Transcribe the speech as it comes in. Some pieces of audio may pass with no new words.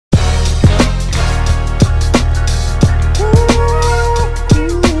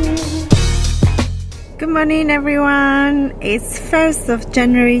morning everyone. It's 1st of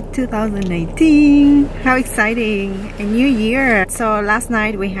January 2018. How exciting, a new year. So last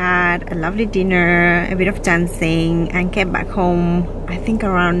night we had a lovely dinner, a bit of dancing, and came back home I think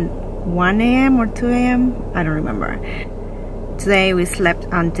around 1 a.m. or 2 a.m. I don't remember. Today we slept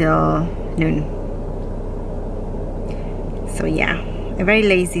until noon. So yeah, a very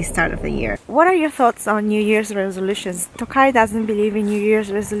lazy start of the year. What are your thoughts on New Year's resolutions? Tokai doesn't believe in New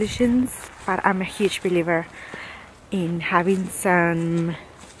Year's resolutions, but I'm a huge believer in having some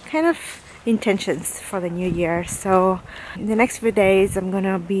kind of intentions for the new year. So in the next few days I'm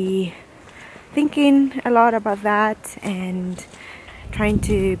gonna be thinking a lot about that and trying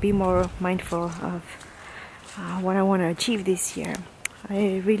to be more mindful of what I want to achieve this year.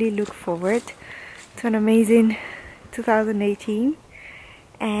 I really look forward to an amazing 2018,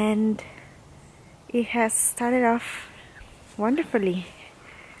 and it has started off wonderfully.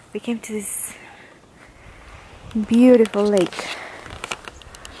 We came to this beautiful lake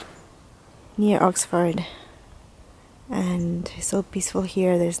near Oxford, and it's so peaceful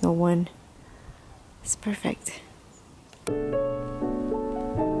here. There's no one. It's perfect.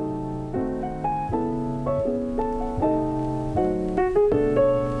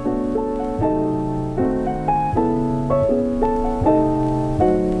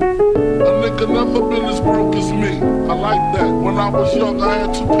 Never been as broke as me. I like that. When I was young, I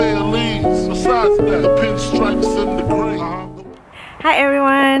had 2 pair of leaves. Besides that, the pinstripes in the green. Hi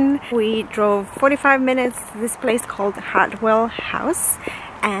everyone. We drove 45 minutes to this place called Hartwell House,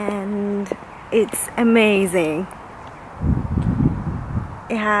 and it's amazing.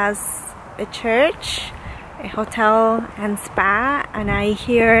 It has a church, a hotel and spa, and I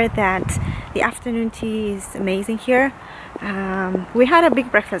hear that the afternoon tea is amazing here. We had a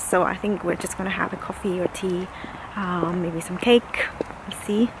big breakfast, so I think we're just gonna have a coffee or tea, maybe some cake. We'll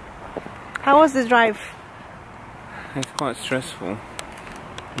see. How was the drive? It's quite stressful.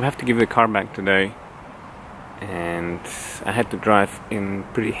 We have to give the car back today, and I had to drive in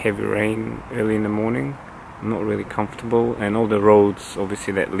pretty heavy rain early in the morning. I'm not really comfortable, and all the roads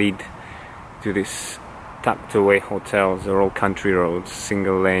obviously that lead to this tucked away hotels are all country roads,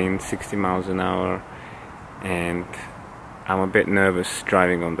 single lane, 60 miles an hour, and I'm a bit nervous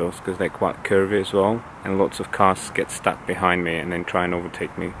driving on those because they're quite curvy as well, and lots of cars get stuck behind me and then try and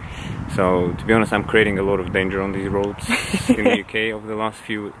overtake me. So to be honest, I'm creating a lot of danger on these roads in the UK over the last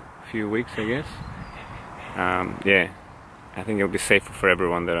few weeks, I guess. Yeah, I think it'll be safer for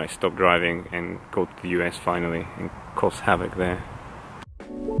everyone that I stop driving and go to the US finally and cause havoc there.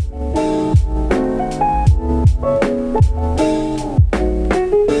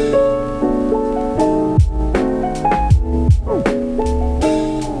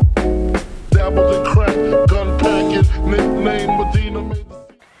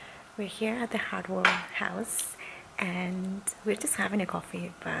 We're here at the Hartwell House and we're just having a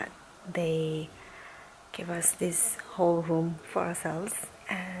coffee, but they give us this whole room for ourselves,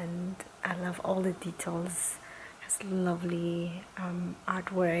 and I love all the details. It has lovely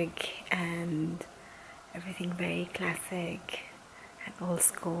artwork and everything very classic and old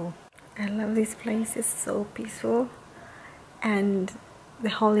school. I love this place. It's so peaceful, and the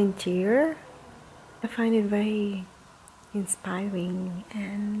whole interior, I find it very inspiring,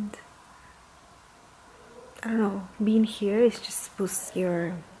 and I don't know, being here is just boosts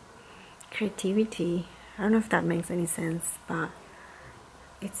your creativity. I don't know if that makes any sense, but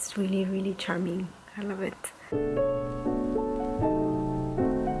it's really, really charming. I love it.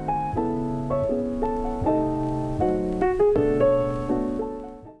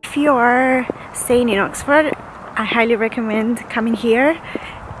 If you are staying in Oxford, I highly recommend coming here.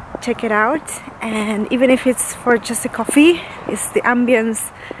 Check it out, and even if it's for just a coffee, the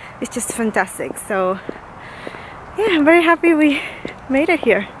ambience is just fantastic. So yeah, I'm very happy we made it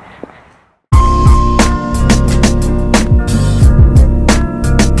here.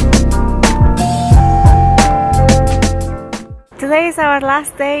 Today is our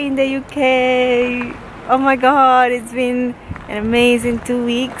last day in the UK. Oh my god, it's been an amazing 2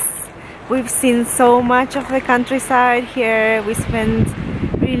 weeks. We've seen so much of the countryside here. We spent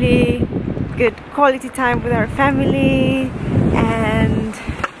really good quality time with our family, and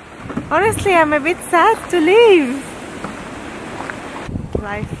honestly I'm a bit sad to leave.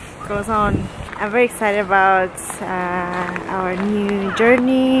 Life goes on. I'm very excited about our new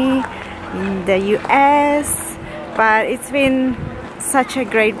journey in the US, but it's been such a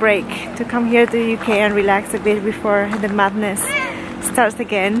great break to come here to the UK and relax a bit before the madness starts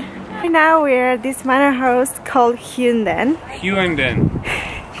again. Right now we're at this manor house called Hughenden. Hughenden.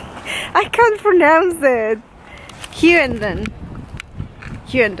 I can't pronounce it. Hughenden.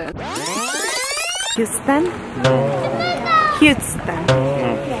 Houston? No. Houston.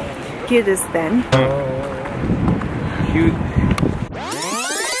 No. Houston.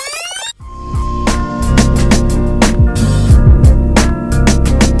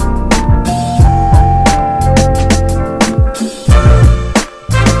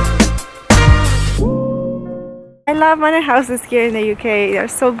 I love manor houses here in the UK. They're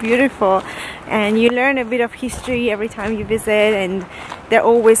so beautiful, and you learn a bit of history every time you visit, and they're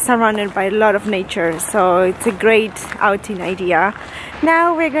always surrounded by a lot of nature, so it's a great outing idea.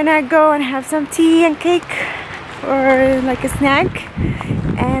 Now we're gonna go and have some tea and cake or like a snack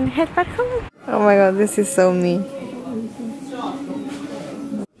and head back home. Oh my god, this is so me.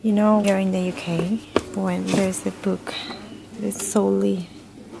 You know, here in the UK, when there's a book that is solely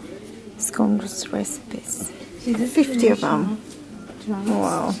scones recipes, 50 of them.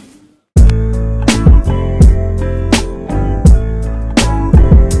 Wow.